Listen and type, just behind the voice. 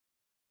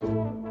What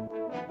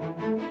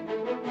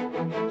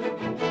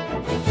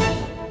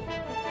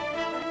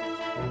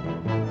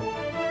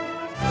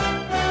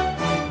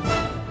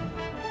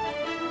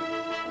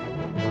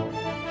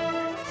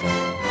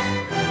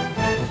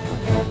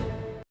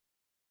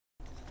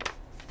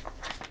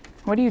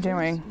are you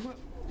doing?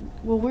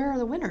 Well, where are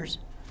the winners?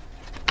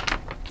 Oh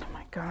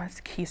my God,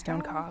 it's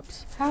Keystone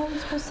Cops. How are we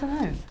supposed to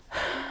know?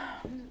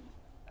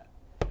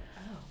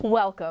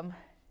 Welcome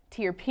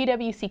to your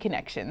PWC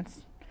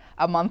Connections,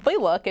 a monthly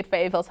look at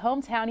Fayetteville's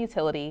hometown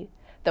utility,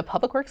 the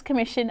Public Works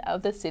Commission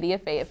of the City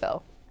of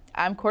Fayetteville.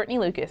 I'm Courtney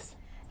Lucas.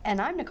 And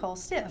I'm Nicole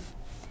Stiff.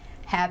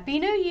 Happy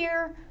New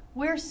Year!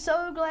 We're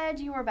so glad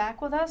you are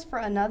back with us for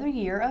another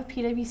year of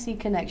PWC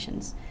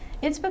Connections.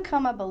 It's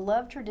become a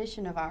beloved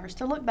tradition of ours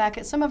to look back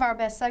at some of our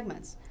best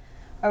segments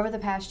over the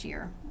past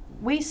year.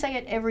 We say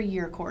it every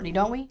year, Courtney,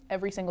 don't we?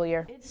 Every single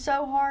year. It's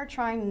so hard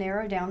trying to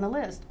narrow down the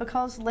list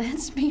because,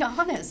 let's be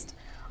honest,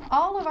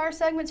 all of our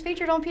segments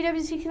featured on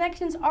PWC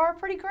Connections are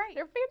pretty great.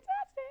 They're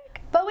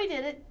fantastic. But we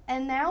did it,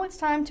 and now it's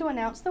time to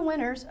announce the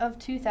winners of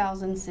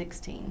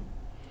 2016.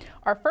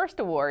 Our first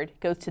award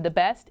goes to the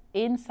Best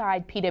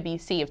Inside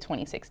PWC of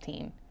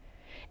 2016.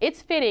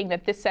 It's fitting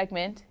that this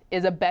segment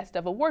is a Best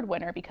of Award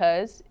winner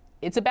because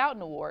it's about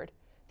an award,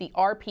 the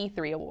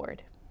RP3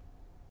 Award.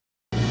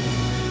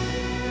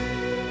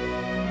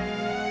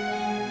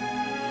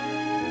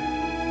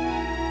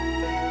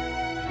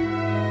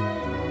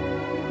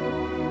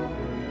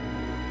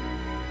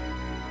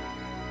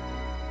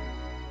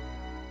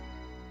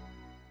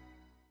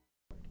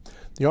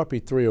 The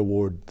RP3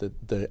 Award,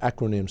 the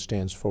acronym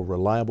stands for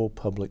Reliable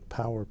Public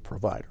Power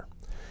Provider.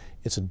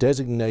 It's a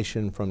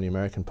designation from the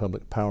American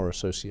Public Power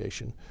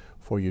Association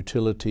for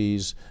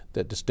utilities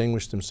that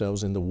distinguish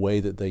themselves in the way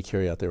that they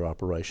carry out their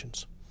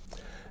operations.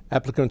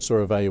 Applicants are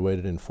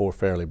evaluated in four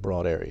fairly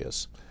broad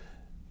areas: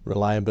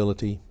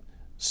 reliability,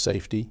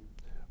 safety,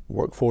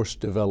 workforce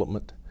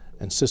development,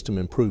 and system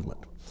improvement.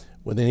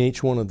 Within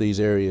each one of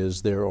these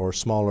areas, there are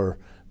smaller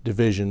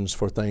divisions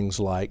for things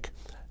like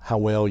how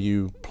well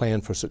you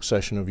plan for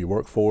succession of your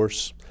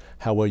workforce,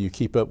 how well you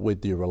keep up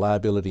with your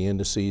reliability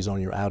indices on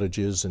your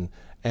outages,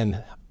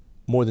 and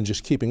more than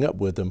just keeping up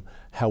with them,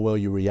 how well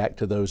you react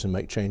to those and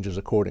make changes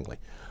accordingly.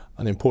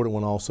 An important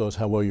one also is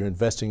how well you're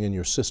investing in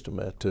your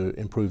system to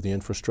improve the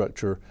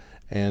infrastructure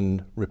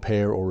and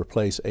repair or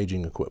replace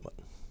aging equipment.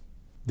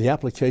 The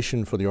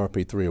application for the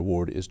RP3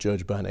 Award is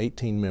judged by an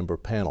 18-member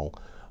panel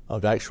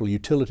of actual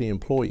utility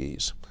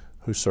employees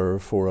who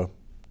serve for a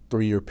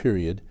 3-year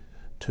period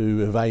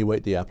to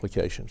evaluate the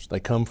applications. They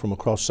come from a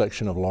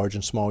cross-section of large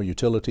and small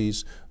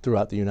utilities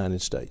throughout the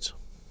United States.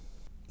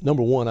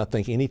 Number one, I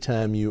think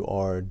anytime you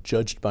are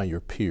judged by your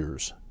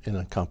peers in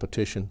a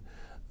competition,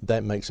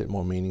 that makes it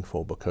more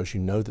meaningful because you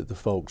know that the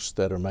folks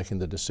that are making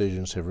the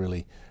decisions have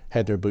really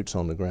had their boots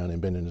on the ground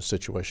and been in the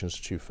situations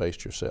that you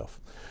faced yourself.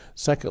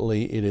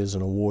 Secondly, it is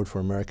an award for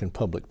American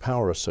Public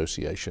Power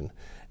Association,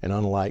 and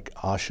unlike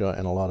OSHA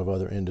and a lot of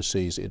other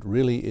indices, it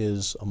really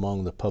is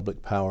among the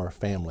public power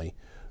family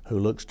who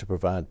looks to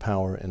provide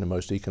power in the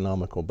most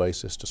economical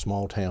basis to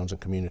small towns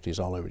and communities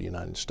all over the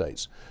United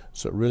States.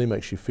 So it really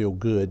makes you feel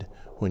good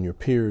when your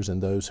peers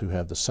and those who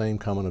have the same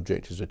common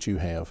objectives that you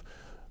have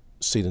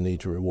see the need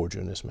to reward you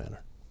in this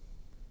manner.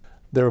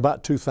 There are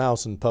about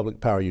 2,000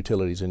 public power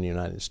utilities in the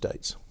United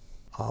States.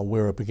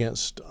 We're up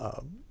against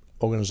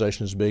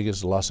organizations as big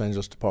as the Los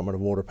Angeles Department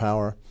of Water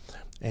Power,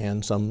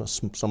 and some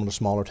of the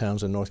smaller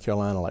towns in North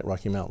Carolina like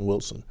Rocky Mount and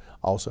Wilson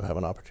also have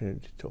an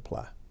opportunity to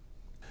apply.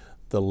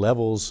 The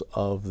levels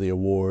of the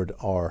award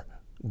are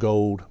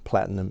gold,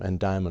 platinum, and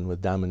diamond,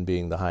 with diamond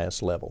being the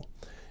highest level.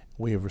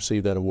 We have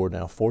received that award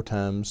now 4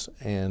 times,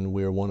 and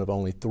we are one of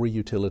only 3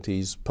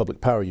 utilities, public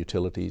power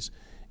utilities,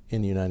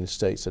 in the United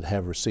States that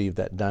have received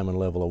that diamond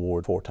level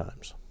award 4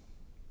 times.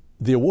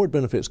 The award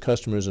benefits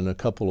customers in a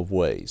couple of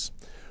ways.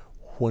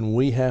 When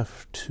we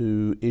have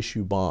to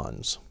issue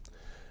bonds,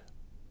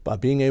 by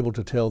being able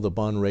to tell the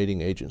bond rating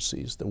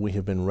agencies that we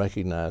have been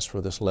recognized for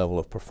this level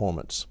of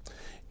performance,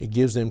 it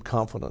gives them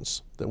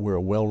confidence that we're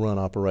a well-run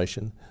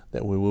operation,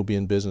 that we will be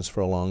in business for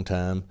a long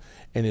time,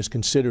 and is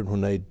considered when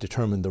they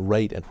determine the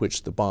rate at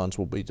which the bonds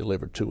will be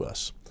delivered to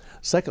us.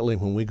 Secondly,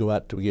 when we go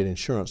out to get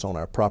insurance on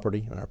our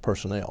property and our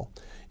personnel,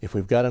 if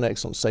we've got an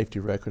excellent safety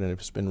record and if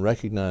it's been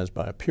recognized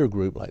by a peer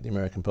group like the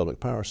American Public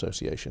Power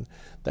Association,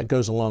 that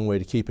goes a long way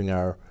to keeping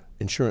our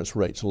insurance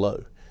rates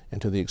low.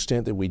 And to the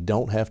extent that we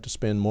don't have to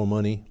spend more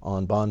money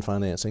on bond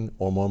financing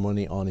or more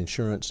money on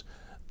insurance,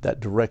 that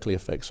directly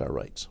affects our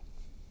rates.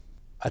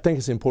 I think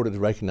it's important to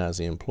recognize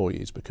the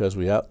employees because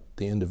without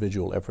the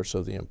individual efforts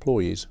of the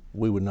employees,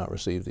 we would not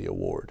receive the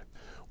award.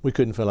 We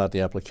couldn't fill out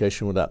the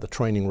application without the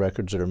training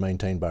records that are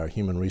maintained by our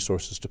Human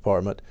Resources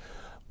Department.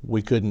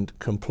 We couldn't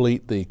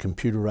complete the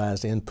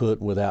computerized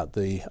input without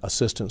the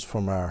assistance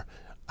from our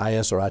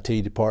IS or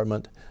IT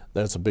department.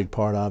 That's a big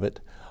part of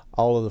it.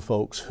 all of the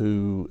folks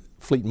who,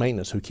 fleet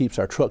maintenance, who keeps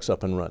our trucks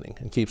up and running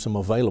and keeps them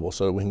available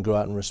so that we can go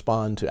out and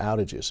respond to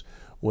outages.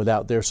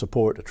 Without their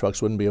support, the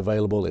trucks wouldn't be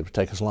available, it would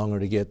take us longer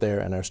to get there,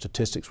 and our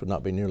statistics would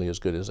not be nearly as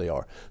good as they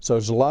are. So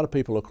there's a lot of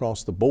people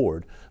across the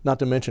board, not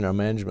to mention our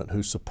management,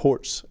 who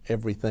supports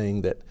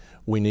everything that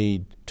we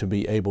need to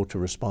be able to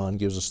respond,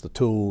 gives us the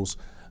tools,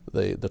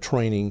 the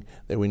training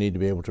that we need to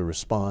be able to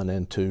respond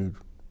and to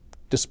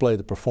display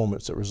the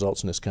performance that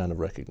results in this kind of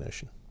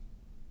recognition.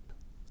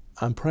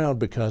 I'm proud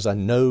because I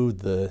know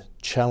the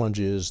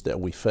challenges that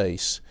we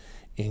face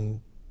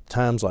in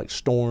times like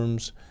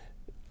storms,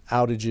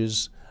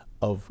 outages,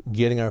 of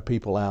getting our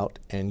people out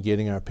and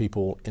getting our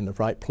people in the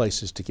right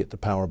places to get the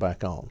power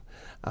back on.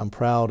 I'm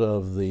proud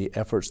of the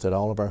efforts that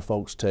all of our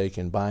folks take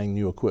in buying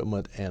new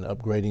equipment and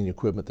upgrading the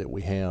equipment that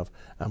we have.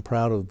 I'm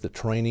proud of the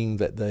training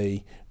that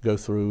they go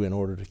through in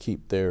order to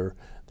keep their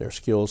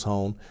skills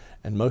honed.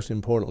 And most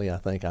importantly, I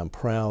think I'm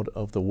proud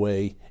of the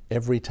way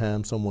every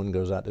time someone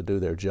goes out to do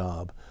their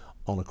job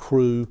on a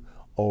crew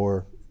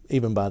or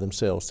even by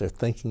themselves, they're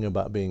thinking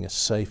about being as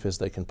safe as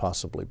they can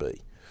possibly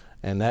be.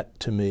 And that,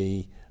 to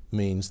me,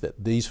 means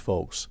that these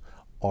folks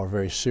are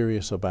very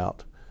serious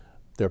about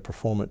their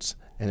performance,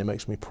 and it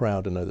makes me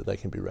proud to know that they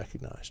can be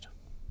recognized.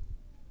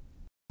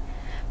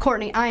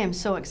 Courtney, I am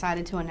so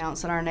excited to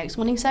announce that our next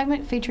winning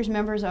segment features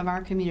members of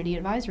our Community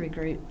Advisory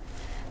Group.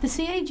 The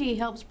CAG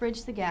helps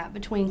bridge the gap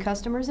between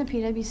customers and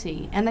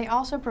PWC, and they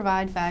also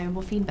provide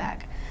valuable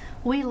feedback.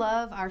 We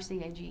love our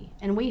CAG,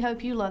 and we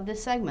hope you love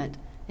this segment.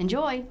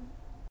 Enjoy!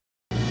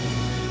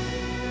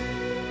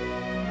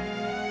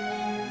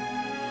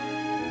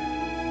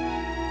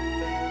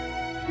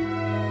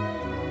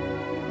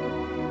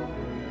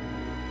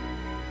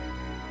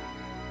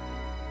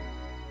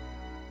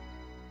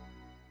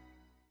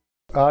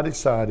 I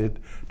decided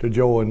to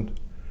join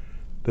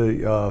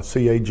the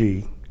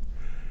CAG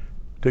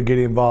to get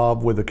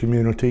involved with the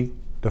community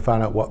to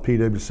find out what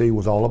PWC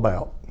was all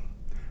about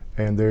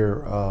and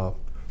their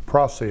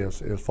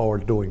process as far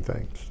as doing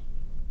things.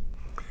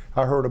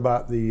 I heard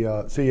about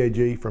the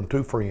CAG from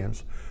two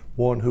friends,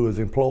 one who was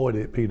employed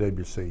at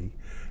PWC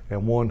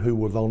and one who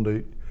was on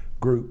the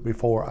group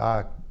before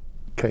I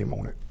came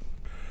on it.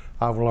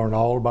 I've learned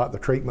all about the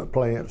treatment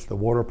plants, the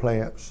water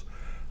plants,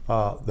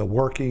 the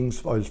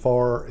workings as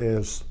far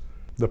as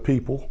the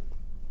people,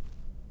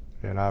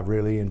 and I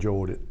really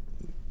enjoyed it.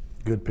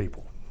 Good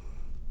people.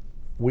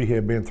 We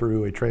have been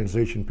through a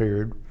transition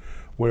period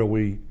where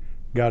we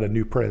got a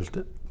new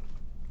president.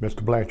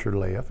 Mr. Blanchard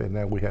left, and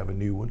now we have a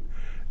new one.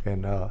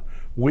 And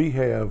we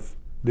have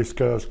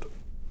discussed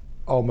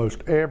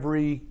almost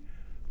every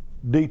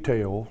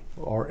detail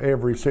or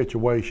every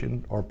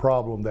situation or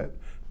problem that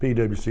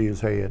PWC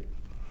has had.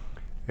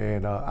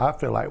 And I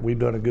feel like we've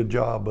done a good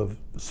job of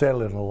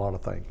settling a lot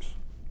of things.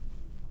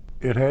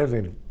 It has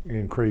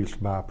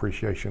increased my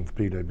appreciation for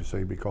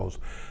PWC because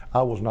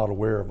I was not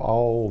aware of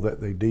all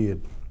that they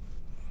did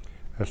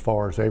as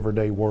far as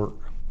everyday work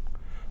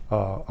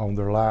on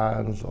their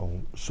lines,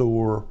 on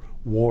sewer,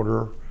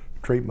 water,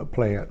 treatment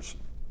plants.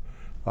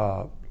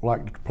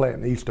 Like the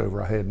plant in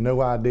Eastover, I had no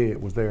idea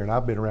it was there, and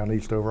I've been around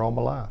Eastover all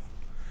my life.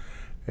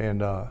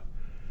 And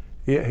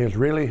it has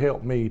really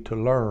helped me to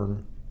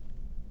learn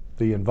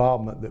the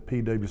involvement that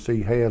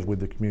PWC has with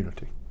the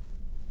community.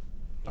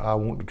 I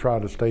want to try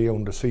to stay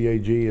on the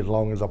CAG as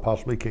long as I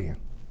possibly can.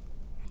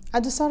 I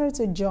decided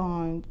to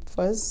join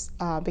first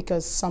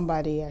because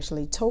somebody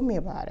actually told me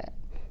about it,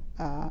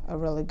 a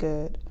really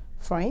good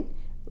friend,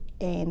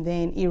 and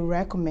then he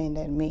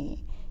recommended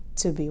me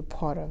to be a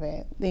part of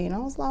it. Then I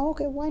was like,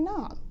 okay, why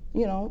not?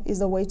 You know,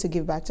 it's a way to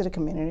give back to the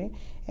community,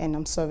 and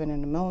I'm serving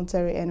in the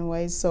military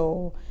anyway,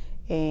 so,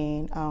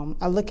 and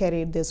I look at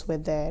it this way,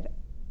 that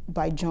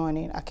by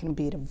joining, I can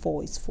be the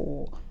voice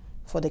for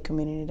the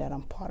community that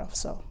I'm part of,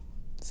 so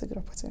it's a good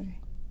opportunity.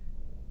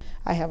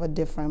 I have a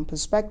different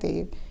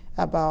perspective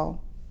about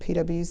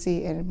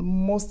PWC and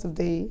most of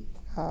the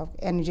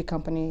energy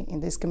company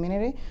in this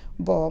community,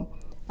 but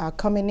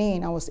coming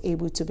in, I was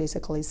able to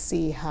basically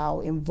see how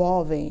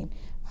involving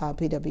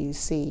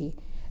PWC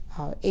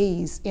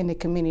is in the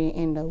community,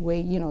 in the way,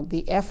 you know,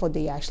 the effort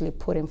they actually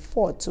put in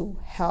forth to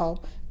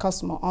help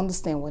customers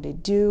understand what they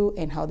do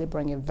and how they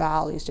bring in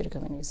values to the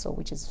community, so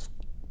which is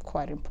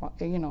quite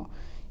important, you know,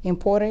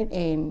 important,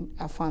 and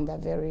I find that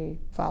very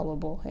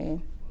valuable,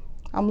 and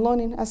I'm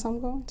learning as I'm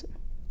going to.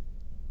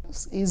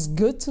 It's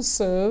good to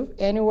serve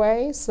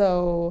anyway,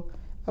 so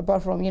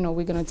apart from, you know,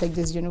 we're going to take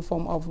this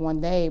uniform off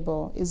one day,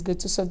 but it's good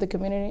to serve the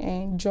community,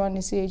 and join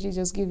the CAG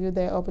just give you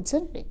that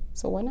opportunity,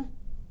 so why not?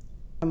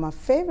 My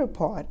favorite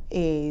part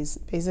is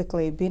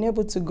basically being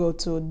able to go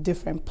to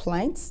different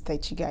plants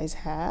that you guys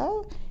have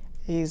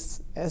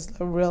is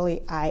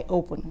really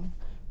eye-opener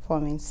for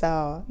me.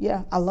 So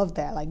yeah, I love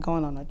that, like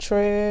going on a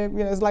trip, you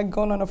know, it's like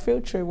going on a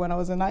field trip when I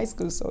was in high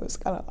school, so it's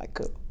kind of like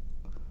cool.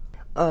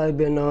 I've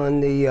been on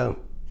the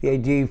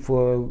CAG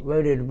for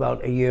right at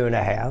about 1.5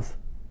 years.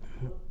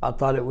 I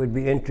thought it would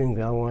be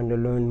interesting. I wanted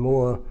to learn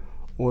more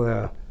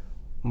where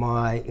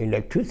my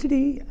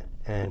electricity,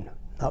 and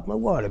not my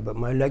water, but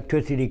my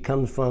electricity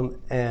comes from,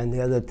 and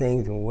the other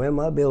things, and where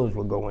my bills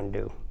were going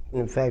to.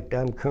 In fact,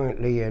 I'm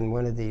currently in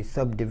one of the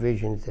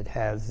subdivisions that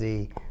has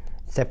the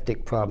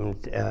septic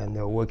problems and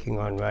they're working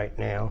on right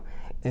now.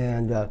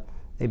 And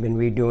they've been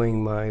redoing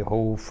my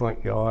whole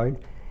front yard,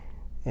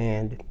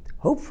 and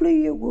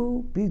hopefully it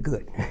will be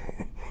good.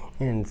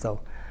 And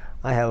so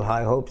I have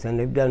high hopes, and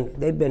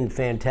they've been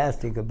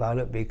fantastic about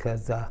it,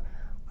 because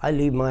I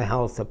leave my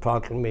house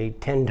approximately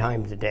 10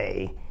 times a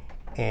day,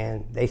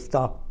 and they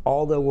stop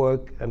all their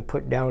work and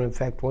put down. In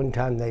fact, one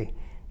time they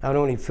not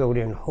only filled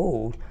in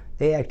holes,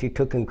 they actually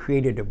took and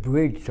created a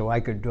bridge so I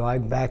could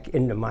drive back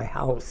into my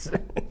house.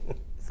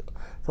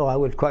 So I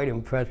was quite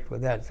impressed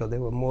with that, so they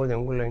were more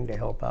than willing to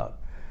help out.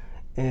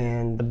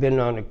 And I've been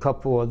on a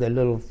couple of the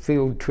little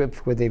field trips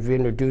where they've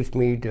introduced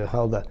me to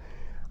how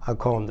I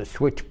call them the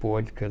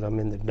switchboards, because I'm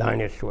in the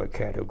dinosaur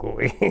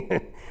category,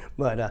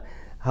 but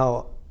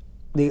how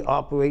they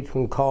operate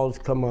when calls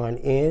come on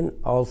in,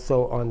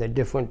 also on the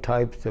different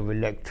types of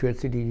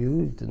electricity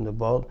used in the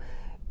bulb.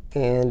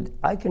 And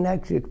I can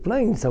actually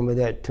explain some of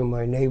that to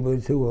my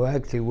neighbors who are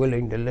actually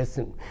willing to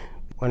listen.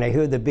 When I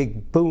hear the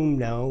big boom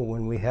now,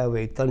 when we have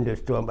a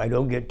thunderstorm, I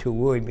don't get too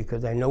worried,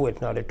 because I know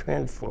it's not a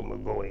transformer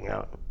going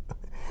out.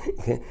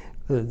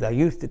 Because I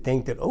used to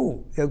think that,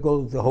 oh, there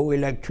goes the whole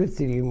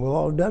electricity and we're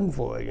all done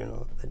for it, you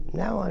know. But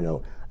now I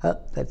know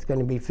that's going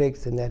to be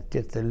fixed, and that's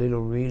just a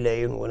little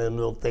relay and one of the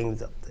little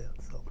things up there.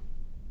 So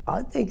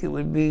I think it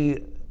would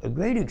be a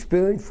great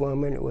experience for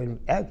them, and it would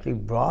actually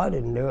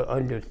broaden their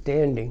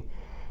understanding,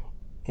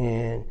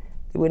 and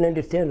they would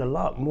understand a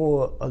lot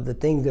more of the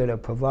things that are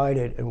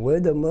provided and where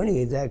the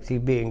money is actually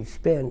being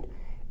spent,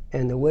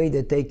 and the way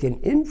that they can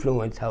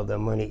influence how the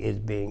money is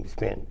being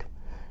spent.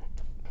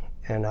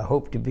 And I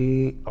hope to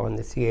be on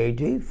the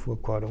CAG for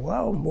quite a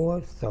while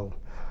more, so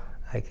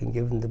I can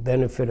give them the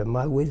benefit of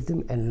my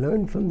wisdom and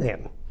learn from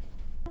them.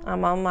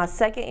 I'm on my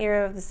second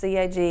year of the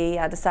CAG.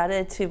 I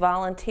decided to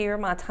volunteer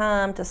my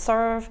time to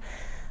serve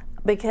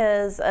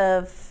because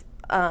of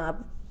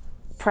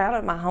proud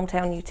of my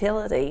hometown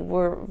utility.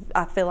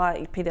 I feel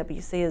like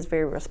PWC is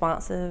very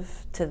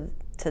responsive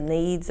to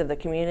needs of the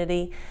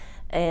community,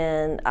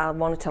 and I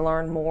wanted to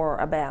learn more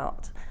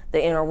about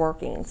the inner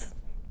workings.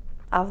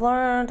 I've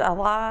learned a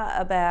lot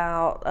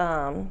about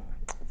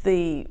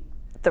the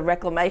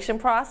reclamation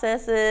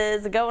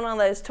processes, going on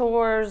those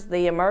tours.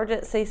 The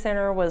emergency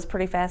center was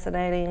pretty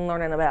fascinating,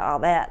 learning about all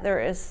that. There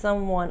is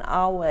someone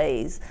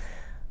always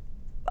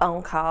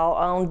on call,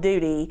 on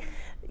duty.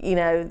 You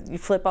know, you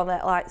flip on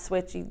that light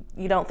switch,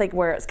 you don't think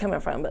where it's coming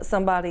from, but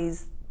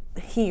somebody's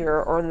here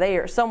or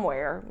there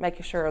somewhere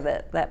making sure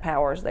that that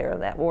power's there,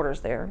 that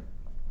water's there.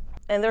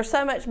 And there's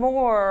so much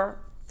more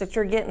that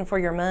you're getting for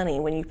your money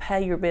when you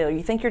pay your bill.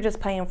 You think you're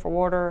just paying for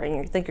water, and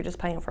you think you're just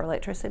paying for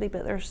electricity,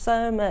 but there's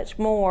so much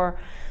more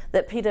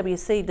that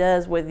PWC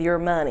does with your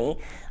money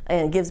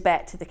and gives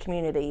back to the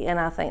community, and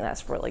I think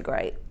that's really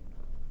great.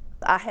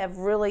 I have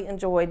really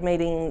enjoyed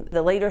meeting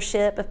the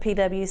leadership of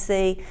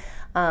PWC,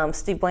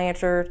 Steve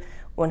Blanchard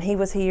when he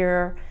was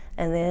here,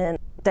 and then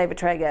David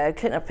Trago.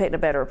 Couldn't have picked a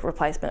better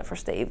replacement for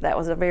Steve. That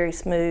was a very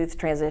smooth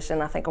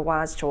transition, I think a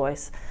wise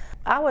choice.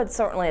 I would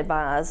certainly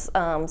advise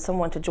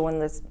someone to join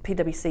this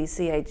PWC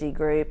CAG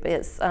group.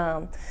 It's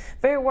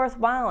very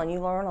worthwhile, and you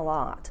learn a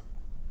lot.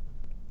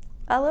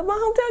 I love my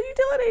hometown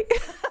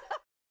utility.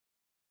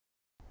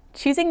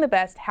 Choosing the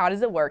best How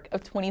Does It Work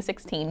of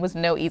 2016 was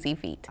no easy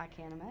feat. I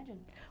can't imagine.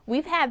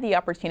 We've had the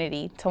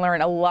opportunity to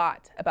learn a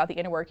lot about the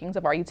inner workings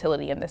of our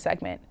utility in this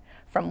segment.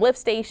 From lift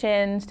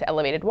stations to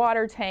elevated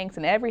water tanks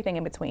and everything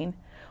in between,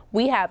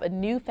 we have a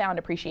newfound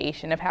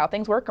appreciation of how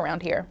things work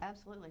around here.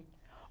 Absolutely.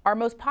 Our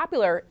most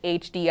popular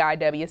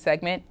HDIW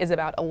segment is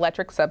about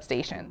electric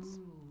substations.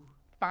 Ooh.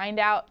 Find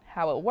out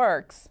how it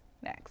works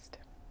next.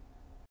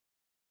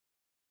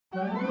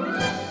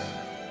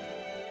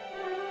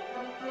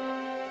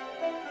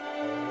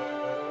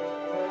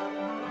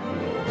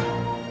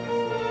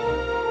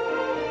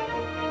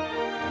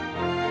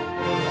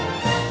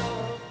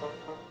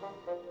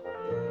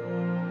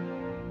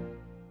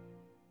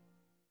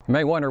 You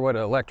may wonder what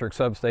an electric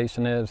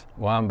substation is.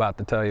 Well, I'm about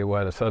to tell you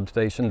what a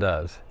substation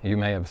does. You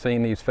may have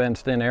seen these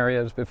fenced-in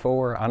areas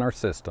before on our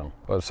system.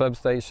 Well, a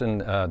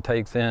substation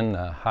takes in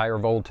higher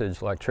voltage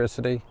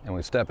electricity, and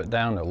we step it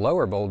down to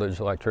lower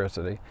voltage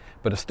electricity,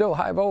 but it's still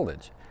high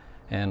voltage.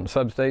 And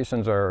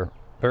substations are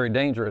very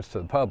dangerous to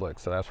the public,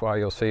 so that's why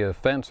you'll see a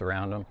fence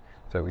around them.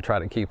 So we try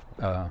to keep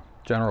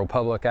general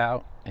public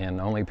out,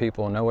 and only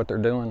people who know what they're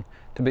doing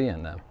to be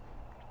in them.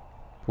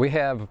 We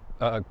have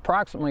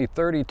approximately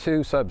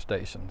 32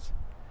 substations.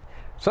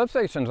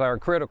 Substations are a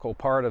critical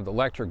part of the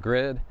electric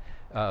grid.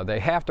 They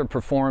have to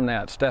perform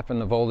that stepping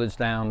the voltage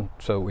down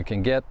so we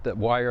can get the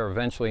wire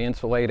eventually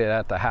insulated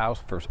at the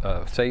house for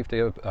safety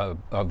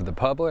of the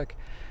public.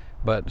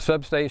 But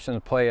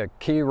substations play a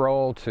key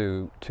role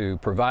to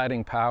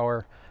providing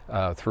power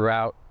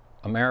throughout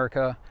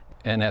America,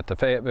 and at the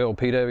Fayetteville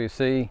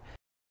PWC.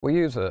 We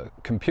use a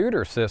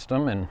computer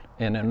system,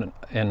 and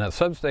in a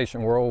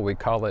substation world we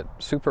call it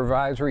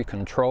supervisory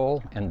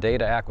control and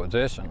data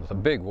acquisition. It's a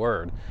big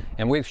word,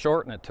 and we've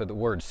shortened it to the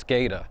word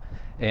SCADA.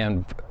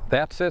 And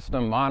that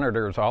system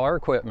monitors all our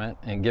equipment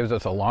and gives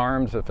us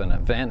alarms if an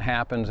event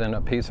happens in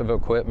a piece of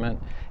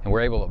equipment, and we're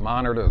able to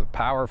monitor the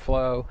power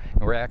flow,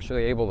 and we're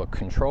actually able to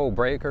control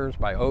breakers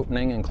by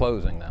opening and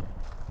closing them.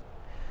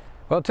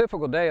 Well, a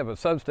typical day of a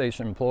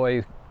substation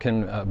employee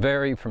can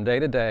vary from day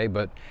to day,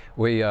 but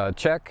we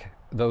check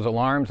those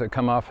alarms that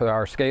come off of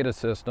our SCADA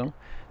system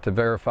to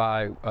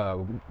verify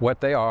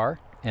what they are,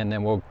 and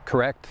then we'll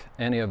correct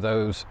any of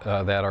those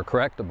that are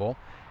correctable.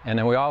 And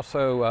then we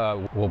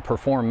also will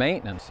perform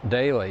maintenance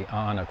daily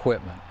on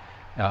equipment.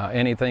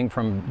 Anything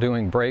from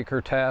doing breaker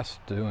tests,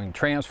 doing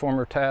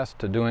transformer tests,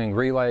 to doing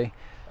relay,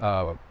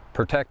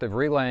 protective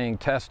relaying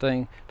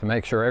testing to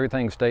make sure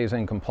everything stays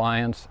in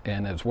compliance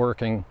and is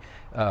working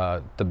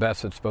the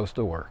best it's supposed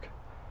to work.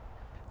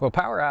 Well,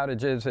 power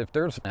outages, if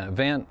there's an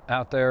event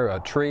out there,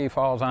 a tree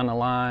falls on the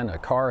line, a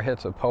car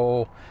hits a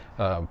pole,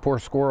 a poor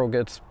squirrel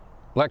gets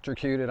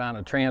electrocuted on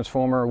a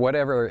transformer,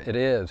 whatever it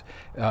is,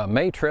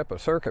 may trip a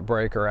circuit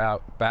breaker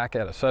out back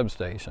at a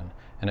substation.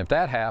 And if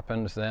that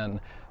happens,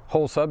 then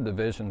whole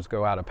subdivisions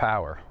go out of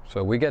power.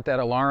 So we get that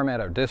alarm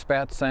at our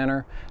dispatch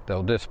center.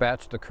 They'll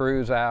dispatch the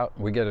crews out.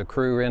 We get a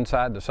crew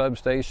inside the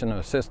substation to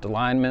assist the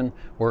linemen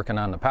working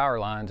on the power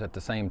lines at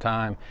the same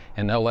time,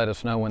 and they'll let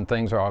us know when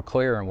things are all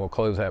clear, and we'll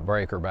close that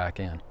breaker back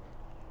in.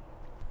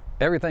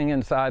 Everything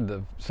inside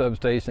the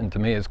substation to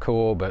me is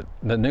cool, but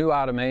the new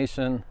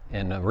automation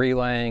and the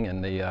relaying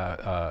and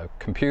the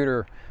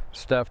computer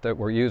stuff that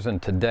we're using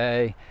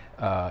today,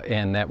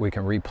 and that we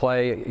can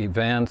replay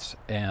events,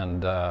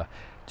 and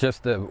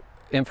just the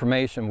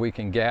information we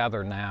can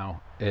gather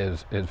now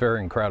is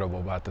very incredible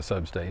about the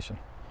substation.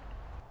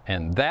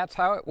 And that's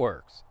how it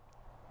works.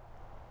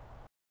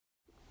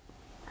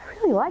 I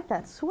really like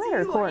that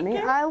sweater, Courtney.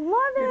 I love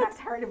it. You're not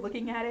tired of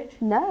looking at it?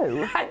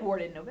 No. I wore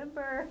it in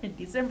November, in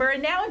December,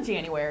 and now in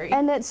January.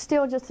 And it's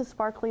still just as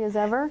sparkly as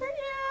ever? Yeah.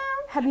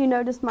 Have you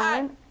noticed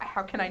mine?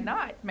 How can I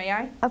not? May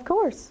I? Of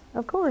course,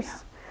 of course. Yeah.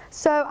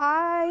 So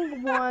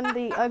I won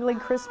the ugly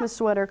Christmas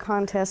sweater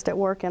contest at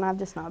work, and I've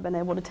just not been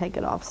able to take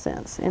it off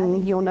since.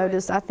 And you'll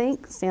notice, I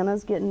think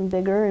Santa's getting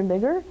bigger and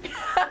bigger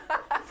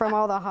from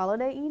all the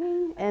holiday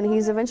eating, and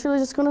he's eventually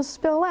just going to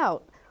spill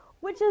out,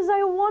 which is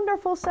a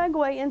wonderful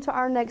segue into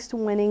our next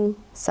winning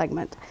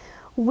segment.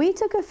 We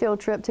took a field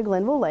trip to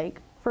Glenville Lake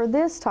for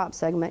this top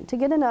segment to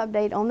get an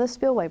update on the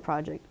spillway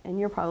project. And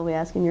you're probably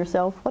asking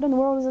yourself, what in the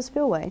world is a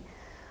spillway?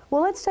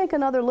 Well, let's take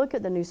another look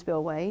at the new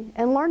spillway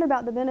and learn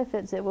about the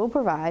benefits it will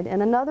provide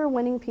in another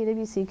winning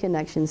PWC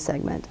Connections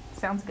segment.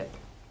 Sounds good.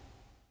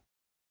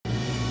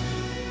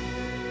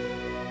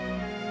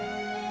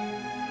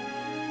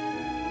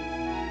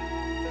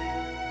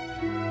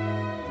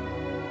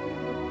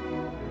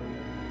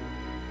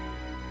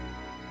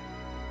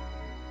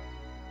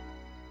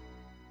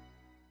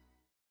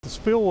 The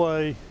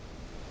spillway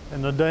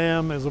and the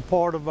dam is a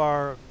part of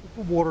our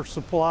water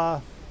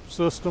supply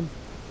system.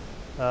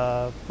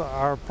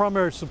 Our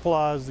primary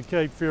supply is the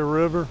Cape Fear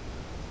River.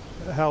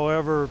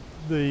 However,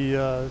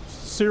 the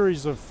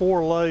series of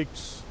 4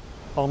 lakes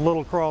on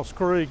Little Cross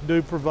Creek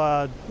do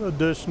provide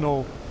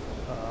additional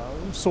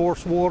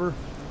source water.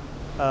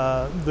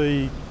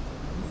 The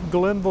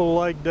Glenville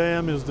Lake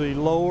Dam is the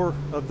lower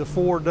of the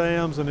 4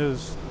 dams and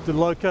is the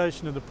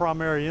location of the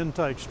primary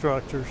intake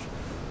structures.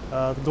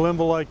 The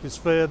Glenville Lake is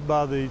fed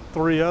by the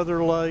 3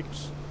 other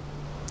lakes.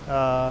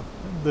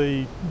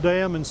 The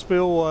dam and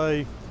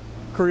spillway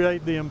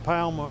create the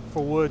impoundment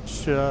for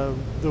which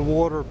the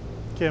water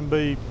can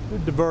be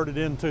diverted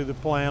into the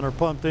plant or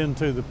pumped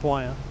into the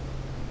plant.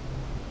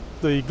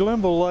 The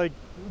Glenville Lake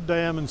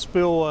Dam and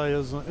Spillway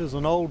is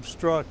an old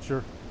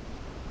structure,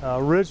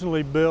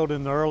 originally built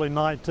in the early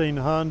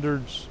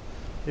 1900s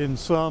in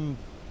some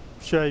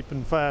shape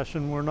and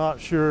fashion. We're not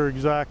sure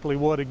exactly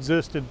what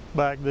existed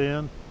back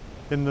then.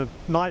 In the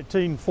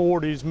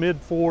 1940s,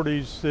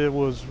 mid-40s, it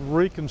was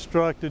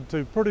reconstructed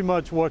to pretty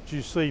much what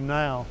you see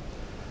now.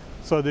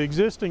 So the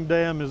existing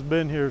dam has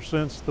been here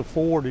since the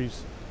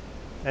 40s,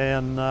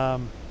 and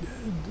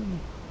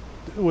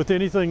with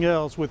anything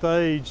else, with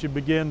age, you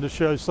begin to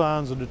show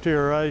signs of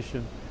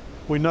deterioration.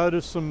 We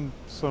noticed some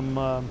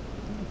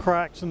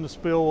cracks in the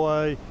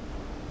spillway,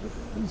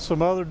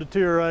 some other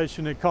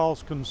deterioration that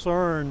caused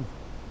concern.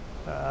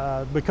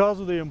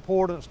 Because of the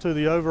importance to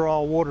the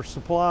overall water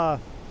supply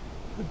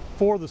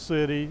for the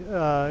city,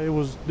 it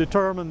was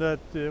determined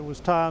that it was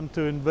time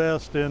to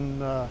invest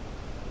in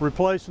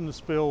replacing the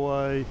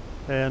spillway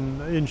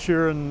and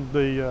ensuring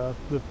the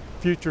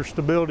future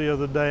stability of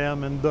the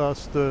dam and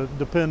thus the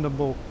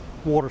dependable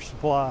water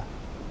supply.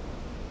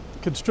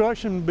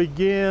 Construction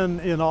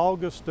began in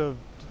August of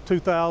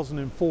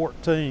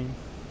 2014.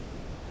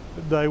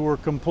 They were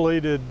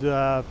completed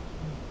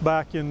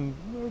back in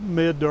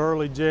mid to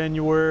early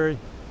January.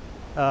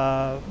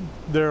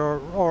 There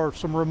are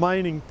some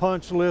remaining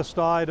punch list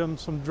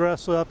items, some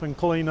dress up and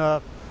clean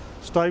up,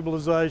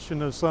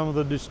 stabilization of some of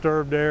the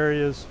disturbed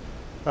areas,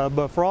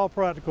 but for all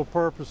practical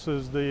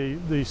purposes,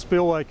 the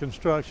spillway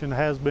construction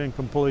has been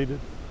completed.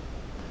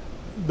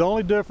 The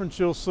only difference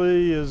you'll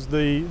see is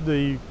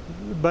the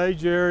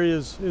beige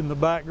areas in the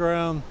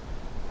background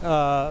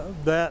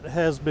that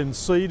has been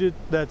seeded.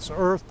 That's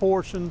earth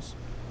portions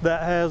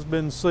that has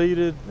been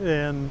seeded,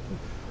 and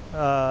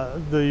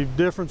the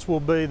difference will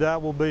be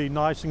that will be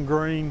nice and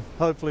green,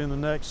 hopefully in the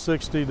next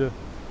 60 to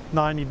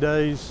 90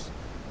 days.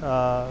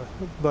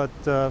 But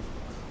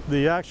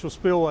the actual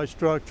spillway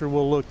structure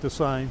will look the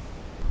same.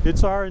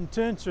 It's our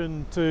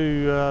intention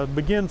to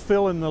begin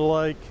filling the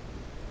lake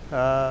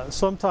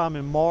sometime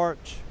in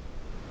March.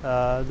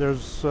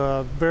 There's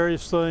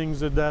various things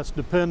that's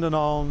dependent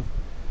on,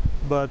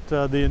 but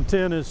the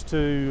intent is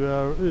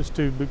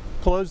to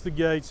close the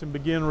gates and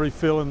begin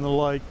refilling the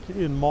lake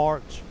in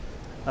March.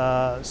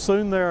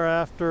 Soon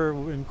thereafter,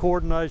 in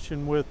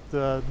coordination with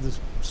the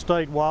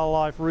State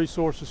Wildlife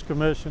Resources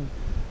Commission,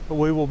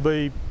 we will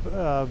be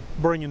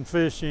bringing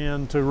fish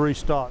in to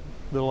restock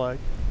the lake.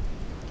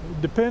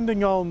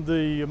 Depending on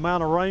the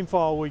amount of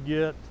rainfall we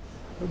get,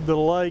 the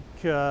lake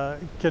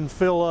can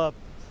fill up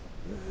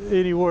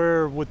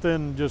anywhere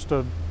within just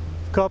a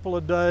couple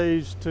of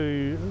days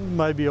to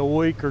maybe a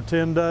week or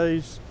 10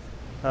 days.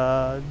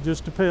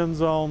 Just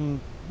depends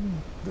on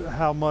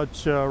how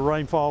much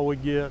rainfall we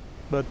get.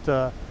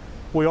 But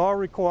we are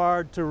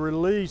required to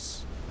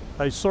release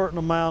a certain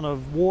amount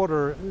of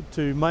water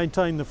to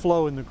maintain the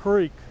flow in the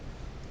creek.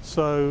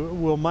 So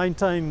we'll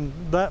maintain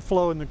that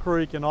flow in the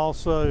creek and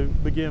also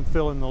begin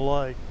filling the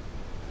lake.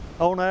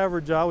 On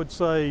average, I would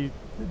say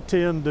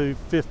 10 to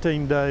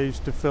 15 days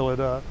to fill it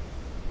up.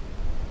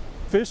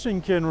 Fishing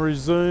can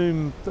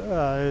resume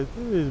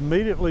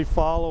immediately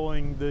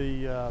following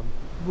the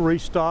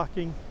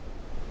restocking.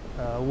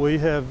 We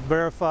have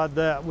verified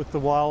that with the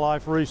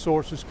Wildlife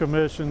Resources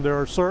Commission. There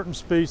are certain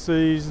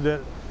species that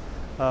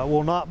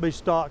will not be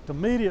stocked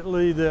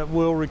immediately that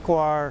will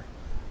require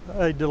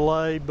a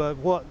delay, but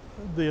what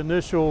the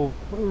initial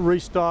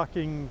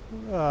restocking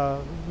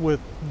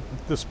with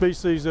the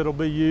species that will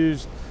be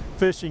used,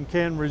 fishing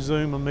can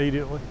resume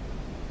immediately.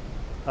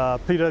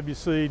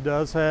 PWC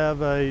does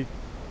have an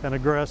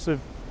aggressive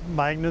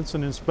maintenance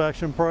and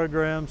inspection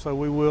program, so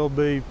we will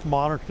be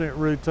monitoring it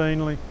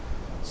routinely.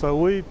 So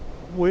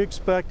we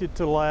expect it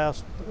to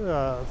last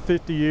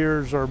 50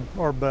 years or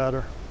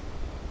better.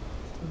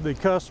 The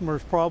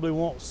customers probably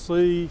won't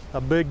see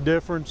a big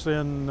difference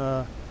in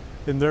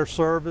their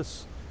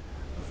service.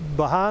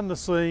 Behind the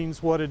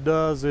scenes, what it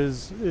does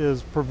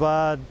is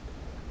provide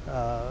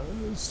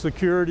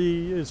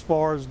security as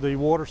far as the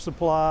water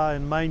supply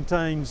and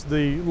maintains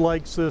the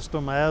lake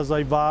system as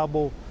a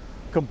viable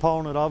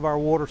component of our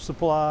water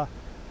supply.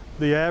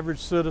 The average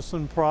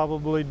citizen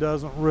probably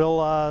doesn't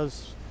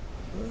realize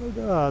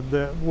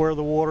where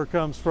the water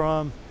comes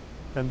from,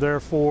 and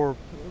therefore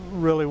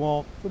really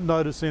won't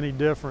notice any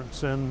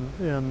difference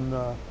in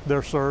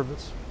their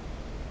service.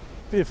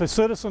 If a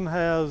citizen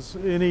has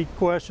any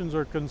questions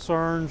or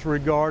concerns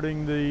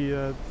regarding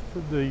the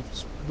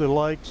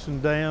lakes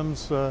and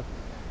dams,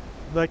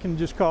 they can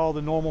just call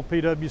the normal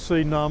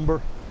PWC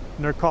number,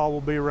 and their call will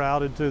be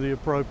routed to the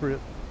appropriate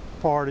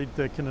party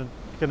that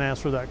can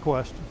answer that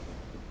question.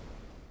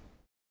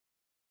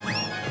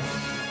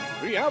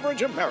 The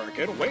average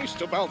American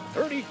wastes about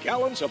 30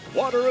 gallons of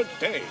water a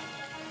day.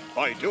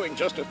 By doing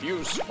just a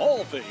few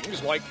small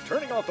things like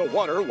turning off the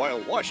water while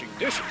washing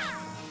dishes,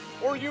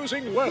 or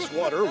using less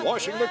water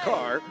washing the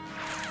car,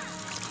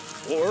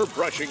 or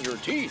brushing your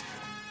teeth,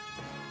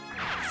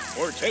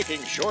 or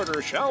taking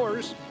shorter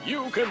showers,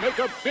 you can make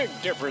a big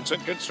difference in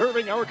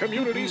conserving our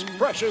community's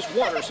precious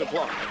water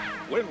supply.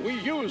 When we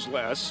use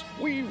less,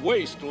 we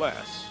waste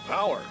less.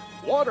 Power,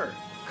 water,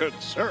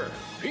 conserve.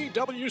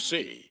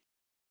 PWC.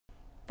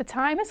 The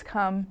time has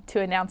come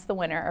to announce the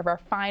winner of our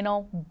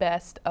final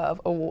Best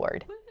of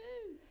Award.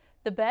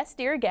 The Best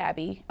Dear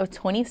Gabby of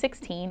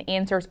 2016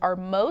 answers our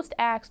most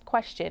asked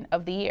question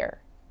of the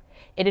year.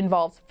 It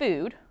involves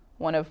food,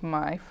 one of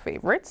my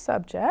favorite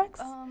subjects.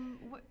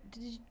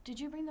 Did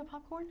you bring the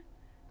popcorn?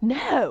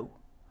 No.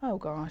 Oh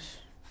gosh.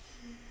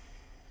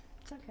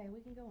 It's okay,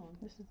 we can go on.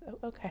 This is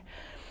okay.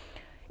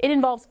 It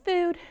involves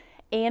food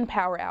and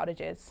power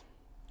outages.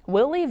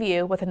 We'll leave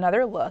you with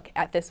another look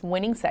at this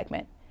winning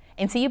segment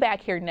and see you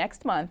back here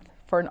next month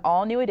for an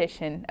all-new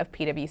edition of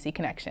PWC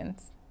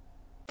Connections.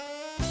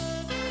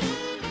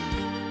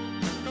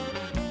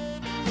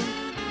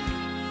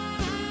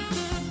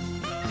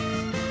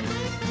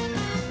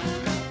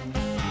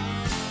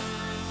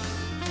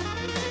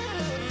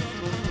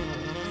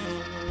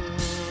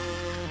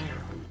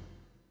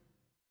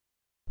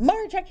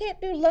 Marge, I can't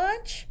do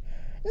lunch?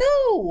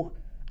 No,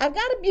 I've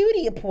got a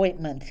beauty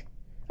appointment.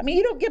 I mean,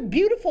 you don't get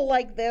beautiful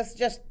like this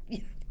just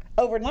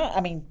overnight.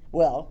 I mean,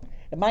 well,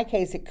 in my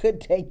case, it could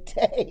take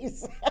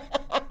days.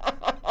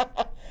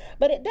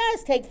 But it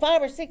does take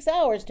 5 or 6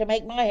 hours to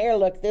make my hair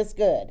look this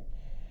good.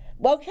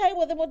 Okay,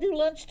 well, then we'll do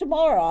lunch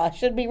tomorrow. I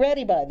should be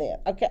ready by then.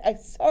 Okay,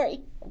 sorry,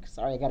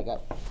 I gotta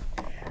go.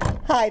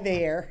 Hi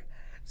there.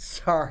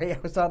 Sorry, I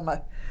was on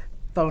my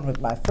phone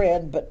with my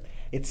friend, but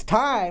It's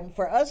time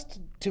for us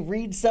to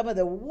read some of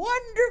the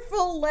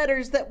wonderful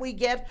letters that we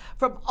get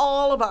from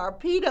all of our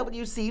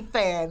PWC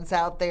fans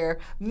out there.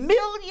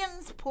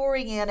 Millions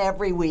pouring in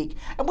every week.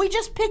 And we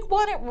just pick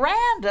one at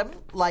random,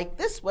 like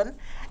this one,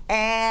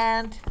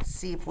 and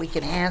see if we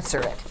can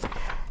answer it.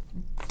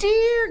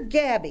 Dear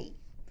Gabby,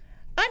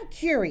 I'm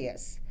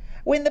curious.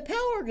 When the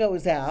power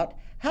goes out,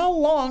 how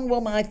long will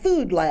my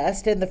food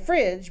last in the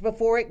fridge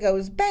before it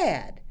goes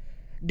bad?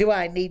 Do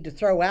I need to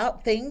throw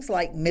out things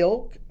like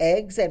milk,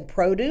 eggs, and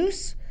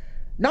produce?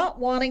 Not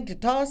wanting to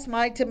toss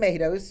my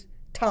tomatoes,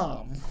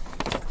 Tom.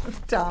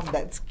 Tom,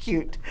 that's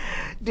cute.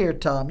 Dear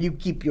Tom, you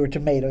keep your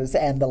tomatoes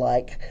and the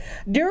like.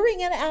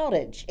 During an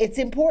outage, it's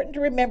important to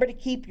remember to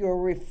keep your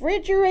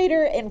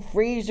refrigerator and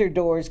freezer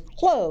doors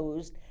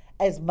closed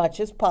as much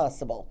as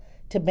possible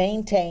to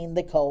maintain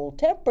the cold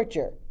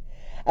temperature.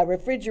 A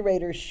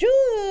refrigerator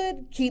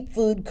should keep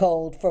food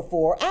cold for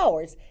 4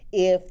 hours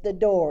if the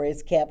door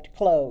is kept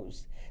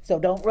closed. So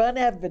don't run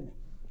every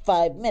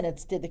 5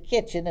 minutes to the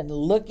kitchen and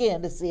look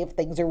in to see if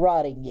things are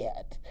rotting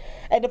yet.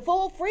 And a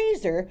full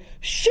freezer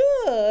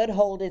should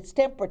hold its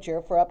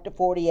temperature for up to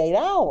 48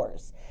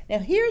 hours. Now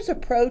here's a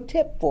pro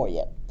tip for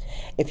you.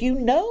 If you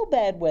know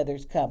bad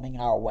weather's coming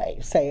our way,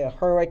 say a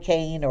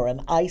hurricane or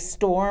an ice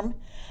storm,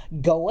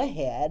 go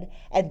ahead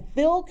and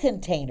fill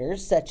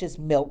containers such as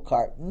milk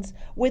cartons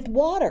with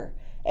water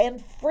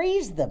and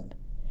freeze them.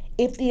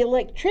 If the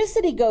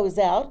electricity goes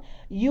out,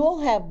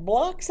 you'll have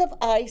blocks of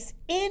ice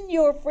in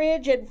your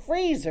fridge and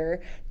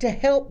freezer to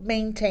help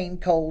maintain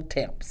cold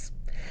temps.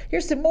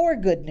 Here's some more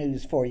good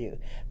news for you.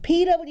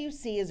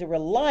 PWC is a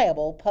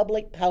reliable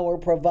public power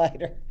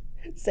provider.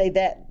 Say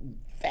that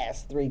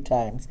fast 3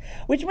 times,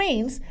 which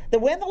means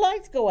that when the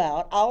lights go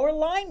out, our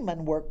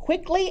linemen work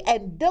quickly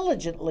and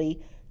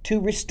diligently to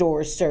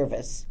restore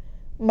service.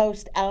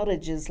 Most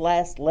outages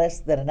last less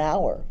than an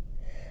hour.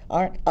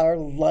 Aren't our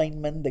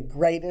linemen the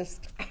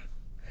greatest?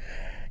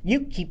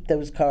 You keep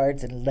those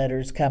cards and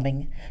letters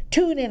coming.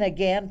 Tune in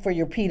again for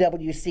your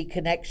PWC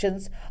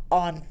connections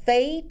on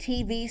Fay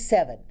TV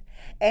 7.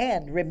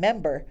 And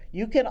remember,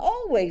 you can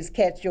always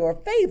catch your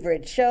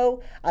favorite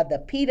show on the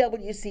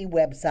PWC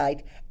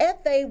website,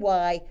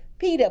 faypwc.com,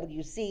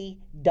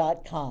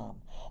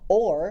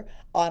 or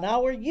on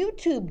our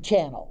YouTube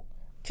channel.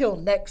 Till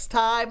next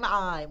time,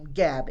 I'm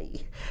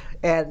Gabby,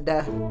 and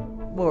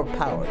more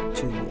power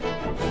to you.